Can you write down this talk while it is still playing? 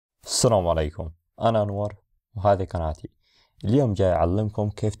السلام عليكم، أنا أنور وهذه قناتي. اليوم جاي أعلمكم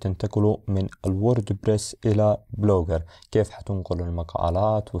كيف تنتقلوا من الووردبريس إلى بلوجر، كيف حتنقلوا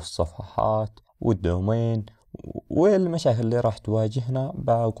المقالات والصفحات والدومين والمشاكل اللي راح تواجهنا.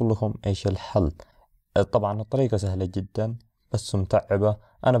 بقول لكم إيش الحل. طبعا الطريقة سهلة جدا بس متعبة.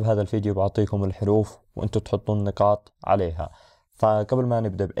 أنا بهذا الفيديو بعطيكم الحروف وأنتوا تحطون نقاط عليها. فقبل ما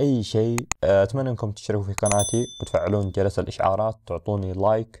نبدأ بأي شيء أتمنى أنكم تشتركوا في قناتي وتفعلون جرس الإشعارات، تعطوني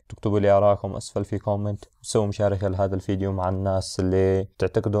لايك، تكتبوا لي آراءكم أسفل في كومنت، وتسووا مشاركة لهذا الفيديو مع الناس اللي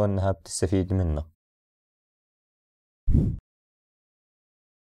تعتقدوا أنها بتستفيد منه.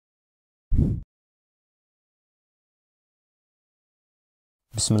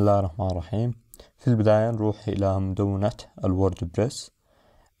 بسم الله الرحمن الرحيم. في البداية نروح إلى مدونة الووردبريس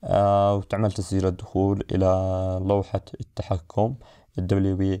وتعمل تسجيل الدخول إلى لوحة التحكم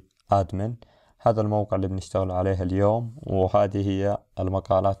WP admin. هذا الموقع اللي بنشتغل عليه اليوم، وهذه هي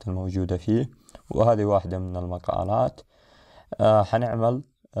المقالات الموجودة فيه، وهذه واحدة من المقالات. حنعمل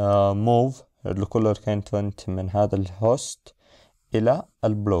موف لكل الكونتنت من هذا الهوست إلى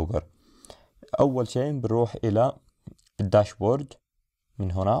البلوجر. أول شيء بنروح إلى الداشبورد،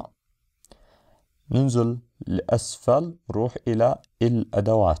 من هنا ننزل لأسفل نروح إلى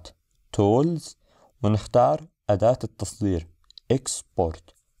الأدوات تولز ونختار أداة التصدير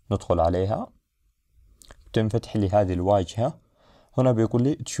إكسبورت، ندخل عليها تنفتح لي هذه الواجهة. هنا بيقول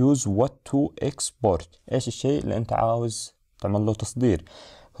لي choose what to export، إيش الشيء اللي أنت عاوز تعمل له تصدير.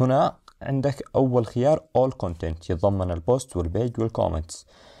 هنا عندك أول خيار all content، يتضمن البوست والبيج والكومنتس.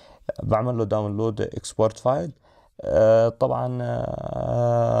 بعمل له داونلود اكسبورت فايل. طبعا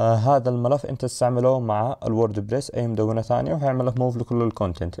هذا الملف انت تستعمله مع الووردبريس اي مدونة ثانية، وهيعمل لك موف لكل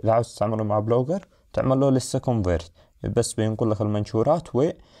الكونتنت. اذا عاوز تستعمله مع بلوجر تعمل له لسه كونفيرت، بس بينقل لك المنشورات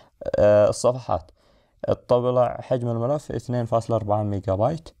والصفحات. طلع حجم الملف 2.4 ميجا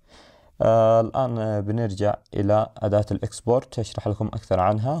بايت. الآن بنرجع إلى أداة الإكسبورت أشرح لكم أكثر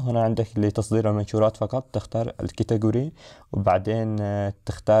عنها. هنا عندك لتصدير المنشورات فقط تختار الكاتيجوري، وبعدين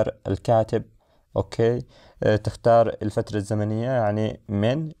تختار الكاتب، أوكي. تختار الفترة الزمنية يعني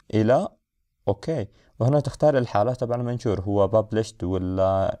من إلى، أوكي. وهنا تختار الحالة تبع المنشور، هو بابلشت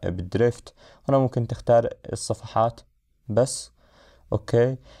ولا بدريفت. هنا ممكن تختار الصفحات بس،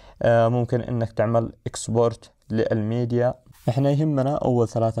 أوكي. ممكن إنك تعمل إكسبورت للميديا. إحنا يهمنا أول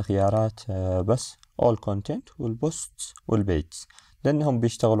 3 خيارات بس، all content والبوست والبيجز، لأنهم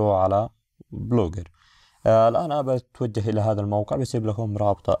بيشتغلوا على بلوجر. الآن أبى أتوجه إلى هذا الموقع، بسيب لكم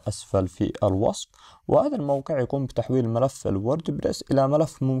رابطة أسفل في الوصف. وهذا الموقع يقوم بتحويل ملف الووردبريس إلى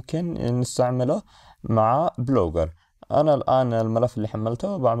ملف ممكن نستعمله مع بلوجر. أنا الآن الملف اللي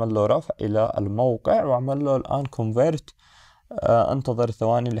حملته بعمل له رفع إلى الموقع وأعمل له الآن convert. انتظر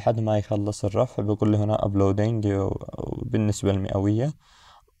ثواني لحد ما يخلص الرفع. بيقول لي هنا uploading بالنسبة المئوية.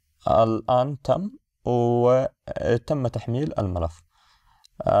 الآن تم وتم تحميل الملف.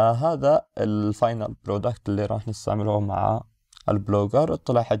 هذا الفاينل برودكت اللي راح نستعمله مع البلوجر.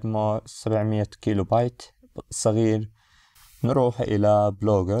 طلع حجمه 700 كيلو بايت، صغير. نروح إلى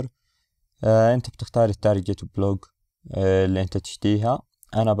بلوجر. أنت بتختار التارجت بلوج اللي أنت تشتيها.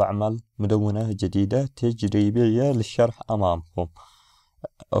 أنا بعمل مدونة جديدة تجريبية للشرح أمامكم،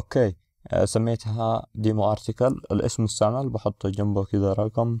 أوكي. سميتها ديمو أرتيكل. الاسم مستعمل بحطه جنبه كذا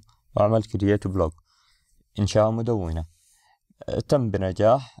رقم، وأعمل كرييت بلوج، إنشاء مدونة. تم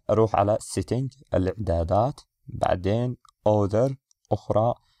بنجاح. أروح على setting الإعدادات، بعدين order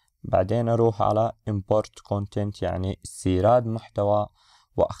أخرى، بعدين أروح على import content يعني استيراد محتوى،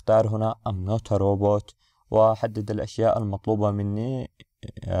 وأختار هنا I'm not a robot، وأحدد الأشياء المطلوبة مني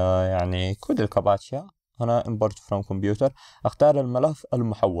يعني كود الكاباتشا. هنا import from computer. أختار الملف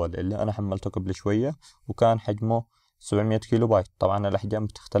المحول اللي أنا حملته قبل شوية وكان حجمه 700 كيلو بايت. طبعا الأحجام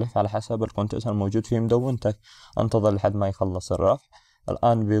بتختلف على حسب الكونتنت الموجود في مدونتك. انتظر لحد ما يخلص الرفع.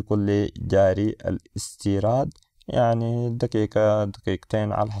 الآن بيقول لي جاري الاستيراد، يعني دقيقة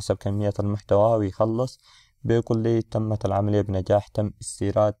دقيقتين على حسب كمية المحتوى ويخلص. بيقول لي تمت العملية بنجاح، تم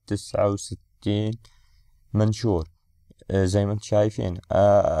استيراد 69 منشور زي ما انتم شايفين.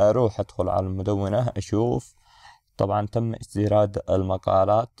 أروح أدخل على المدونة أشوف. طبعا تم استيراد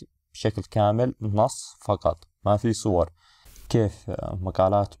المقالات بشكل كامل، نص فقط ما في صور. كيف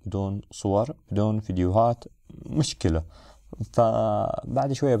مقالات بدون صور بدون فيديوهات؟ مشكلة.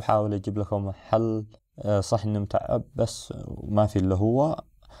 فبعد شوية بحاول أجيب لكم حل. صح إنه متعب بس ما في اللي هو.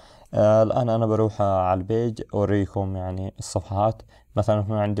 الآن أنا بروح على البيج أوريكم يعني الصفحات. مثلا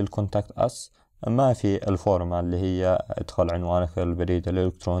هنا عندي الكونتاكت أس، ما في الفورمة اللي هي ادخل عنوانك البريد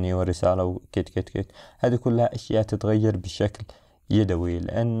الإلكتروني والرسالة وكت كت كت. هذه كلها أشياء تتغير بشكل يدوي،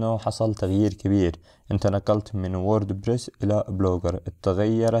 لأنه حصل تغيير كبير. أنت نقلت من ووردبريس إلى بلوجر،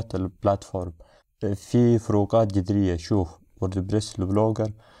 تغيرت البلاتفورم، في فروقات جذرية. شوف ووردبريس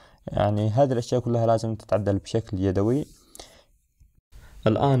لبلوجر، يعني هذه الأشياء كلها لازم تتعدل بشكل يدوي.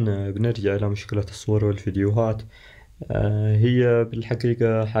 الآن بنرجع إلى مشكلة الصور والفيديوهات. هي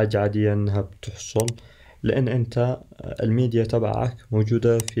بالحقيقة حاجة عادية إنها بتحصل، لأن أنت الميديا تبعك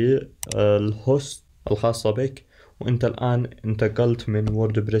موجودة في الهوست الخاصة بك، وأنت الآن انتقلت من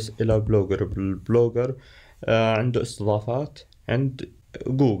ووردبريس إلى بلوجر. البلوجر عنده استضافات عند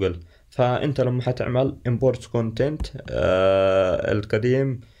جوجل، فأنت لما حتعمل import content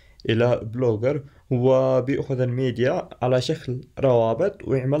القديم إلى بلوجر، هو بيأخذ الميديا على شكل روابط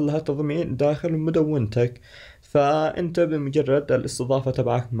ويعمل لها تضمين داخل مدونتك. فأنت بمجرد الاستضافة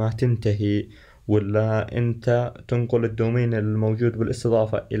تبعك ما تنتهي، ولا أنت تنقل الدومين الموجود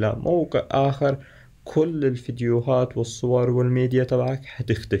بالاستضافة إلى موقع آخر، كل الفيديوهات والصور والميديا تبعك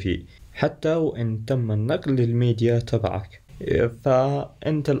حتختفي، حتى وإن تم نقل الميديا تبعك.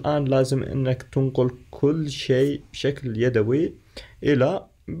 فأنت الآن لازم أنك تنقل كل شيء بشكل يدوي إلى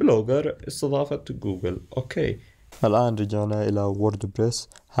بلوجر استضافة جوجل. أوكي، الآن رجعنا إلى ووردبريس.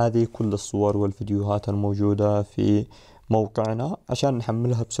 هذه كل الصور والفيديوهات الموجودة في موقعنا. عشان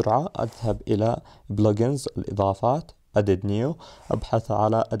نحملها بسرعة أذهب إلى بلجنز الإضافات، أدد نيو، أبحث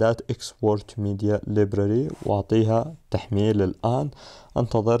على أداة Export Media Library وأعطيها تحميل الآن.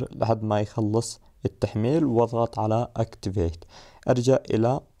 أنتظر لحد ما يخلص التحميل واضغط على Activate. أرجع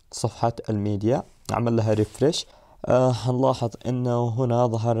إلى صفحة الميديا، أعمل لها ريفرش. هنلاحظ أنه هنا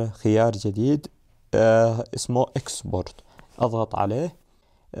ظهر خيار جديد اسمه Export. أضغط عليه،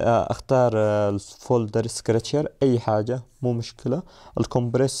 اختار الفولدر سكرتشر، اي حاجة مو مشكلة.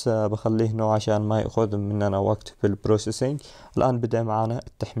 الكمبريس بخليه نوع عشان ما يأخذ مننا وقت في البروسيسنج. الآن بدأ معنا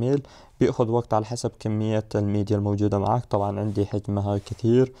التحميل، بيأخذ وقت على حسب كمية الميديا الموجودة معك. طبعا عندي حجمها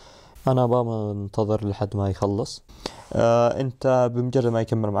كثير، انا بنتظر لحد ما يخلص. انت بمجرد ما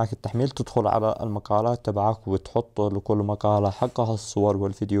يكمل معك التحميل تدخل على المقالات تبعك وتحط لكل مقالة حقها الصور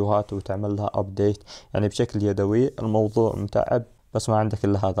والفيديوهات وتعمل لها ابديت، يعني بشكل يدوي. الموضوع متعب بس ما عندك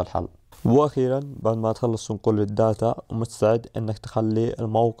الا هذا الحل. واخيرا بعد ما تخلص تنقل الداتا ومستعد انك تخلي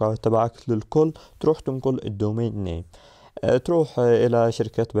الموقع تبعك للكل، تروح تنقل الدومين نيم. تروح إلى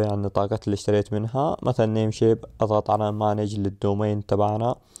شركة بيع النطاقات اللي اشتريت منها، مثلا نيم شيب، أضغط على مانج للدومين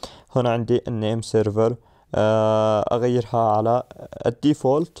تبعنا. هنا عندي النيم سيرفر، أغيرها على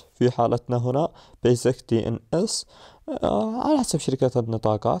الديفولت في حالتنا هنا بيزك دي ان اس على حسب شركة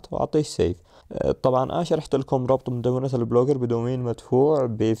النطاقات، وأعطيه سيف. طبعا أنا شرحت لكم ربط مدونة البلوجر بدومين مدفوع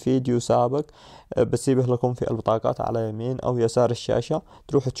بفيديو سابق، بسيبه لكم في البطاقات على يمين أو يسار الشاشة،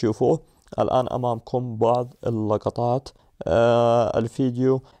 تروحوا تشوفوه. الآن أمامكم بعض اللقطات.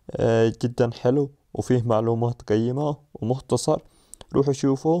 الفيديو جدا حلو وفيه معلومات قيمة ومختصر، روحوا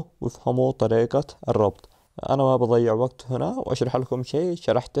شوفوا وافهموا طريقة الربط. أنا ما بضيع وقت هنا وأشرح لكم شيء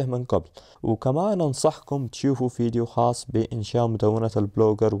شرحته من قبل. وكمان أنصحكم تشوفوا فيديو خاص بإنشاء مدونة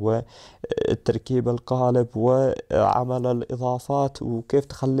البلوجر وتركيب القالب وعمل الإضافات وكيف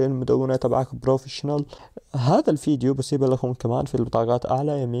تخلي المدونة تبعك بروفيشنال. هذا الفيديو بسيبه لكم كمان في البطاقات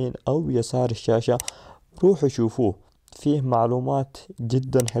أعلى يمين أو يسار الشاشة، روحوا شوفوه، فيه معلومات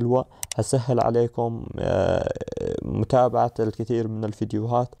جدا حلوة هسهل عليكم متابعة الكثير من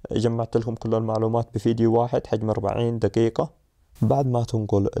الفيديوهات. جمعت لكم كل المعلومات بفيديو واحد حجم 40 دقيقة. بعد ما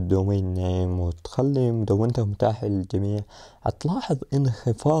تنقل الدومين نيم وتخلي مدونته متاح للجميع، هتلاحظ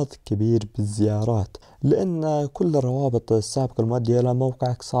انخفاض كبير بالزيارات، لأن كل الروابط السابقة المؤدية إلى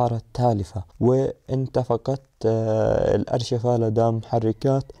موقعك صارت تالفة، وانت فقدت الأرشفة لدى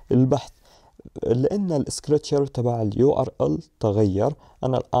محركات البحث، لأن السكرتشر تبع اليو ار ال تغير.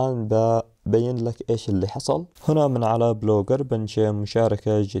 أنا الآن ببين لك إيش اللي حصل. هنا من على بلوجر بنشئ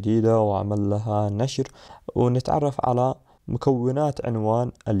مشاركة جديدة وعمل لها نشر، ونتعرف على مكونات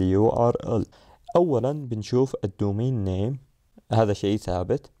عنوان اليو ار ال. أولا بنشوف الدومين نيم، هذا شيء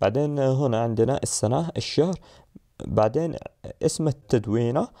ثابت. بعدين هنا عندنا السنة، الشهر، بعدين اسم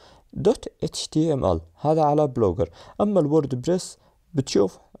التدوينة .html، هذا على بلوجر. أما الووردبريس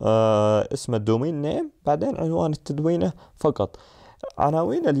بتشوف اسم الدومين نيم بعدين عنوان التدوينة فقط.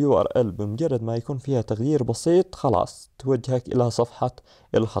 عناوين اليو ار ال بمجرد ما يكون فيها تغيير بسيط خلاص توجهك إلى صفحة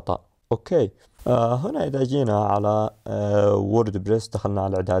الخطأ. أوكي، هنا إذا جينا على ووردبريس، دخلنا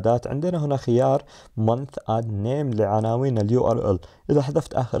على الإعدادات، عندنا هنا خيار month add name لعناوين اليو ار ال. إذا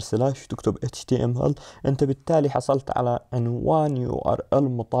حذفت آخر سلاش تكتب HTML، أنت بالتالي حصلت على عنوان يو ار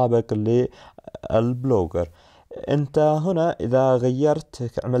ال مطابق للبلوجر. انت هنا اذا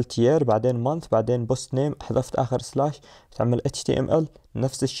غيرت عملت يير بعدين مانث بعدين بوست نيم حذفت اخر سلاش تعمل HTML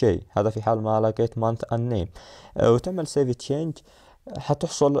نفس الشيء، هذا في حال ما لقيت مانث ان نيم، وتعمل سيف تشينج.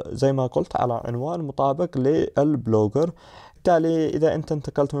 حتحصل زي ما قلت على عنوان مطابق للبلوجر. بالتالي إذا أنت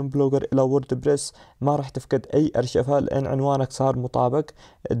انتقلت من بلوجر إلى ووردبريس ما راح تفقد أي أرشفة، لأن عنوانك صار مطابق.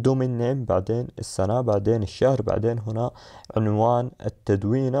 الدومين نيم، بعدين السنة، بعدين الشهر، بعدين هنا عنوان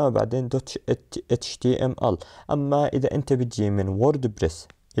التدوينة، بعدين HTML. أما إذا أنت بتجي من ووردبريس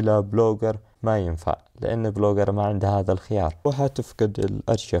إلى بلوجر ما ينفع، لأن بلوجر ما عنده هذا الخيار وحتفقد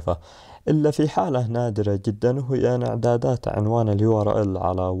الأرشفة، إلا في حالة نادرة جدا، وهي أن إعدادات عنوان الURL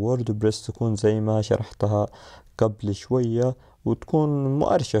على ووردبريس تكون زي ما شرحتها قبل شوية، وتكون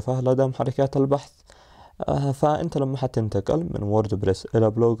مؤرشفة لدى محركات البحث. فأنت لما حتنتقل من ووردبريس إلى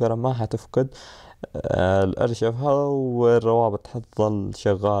بلوجر ما حتفقد الأرشفة، والروابط حتظل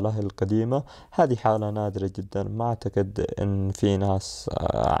شغالة القديمة. هذه حالة نادرة جدا، ما أعتقد أن في ناس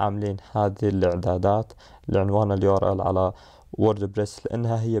عاملين هذه الإعدادات لعنوان الURL على ووردبريس،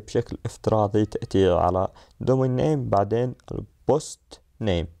 لأنها هي بشكل افتراضي تأتي على دومين نيم بعدين البوست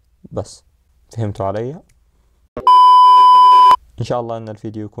نيم بس. فهمتوا علي؟ إن شاء الله أن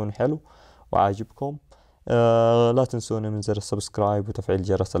الفيديو يكون حلو وعاجبكم. لا تنسونا من زر السبسكرايب وتفعيل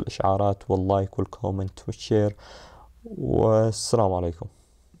جرس الإشعارات واللايك والكومنت والشير، والسلام عليكم.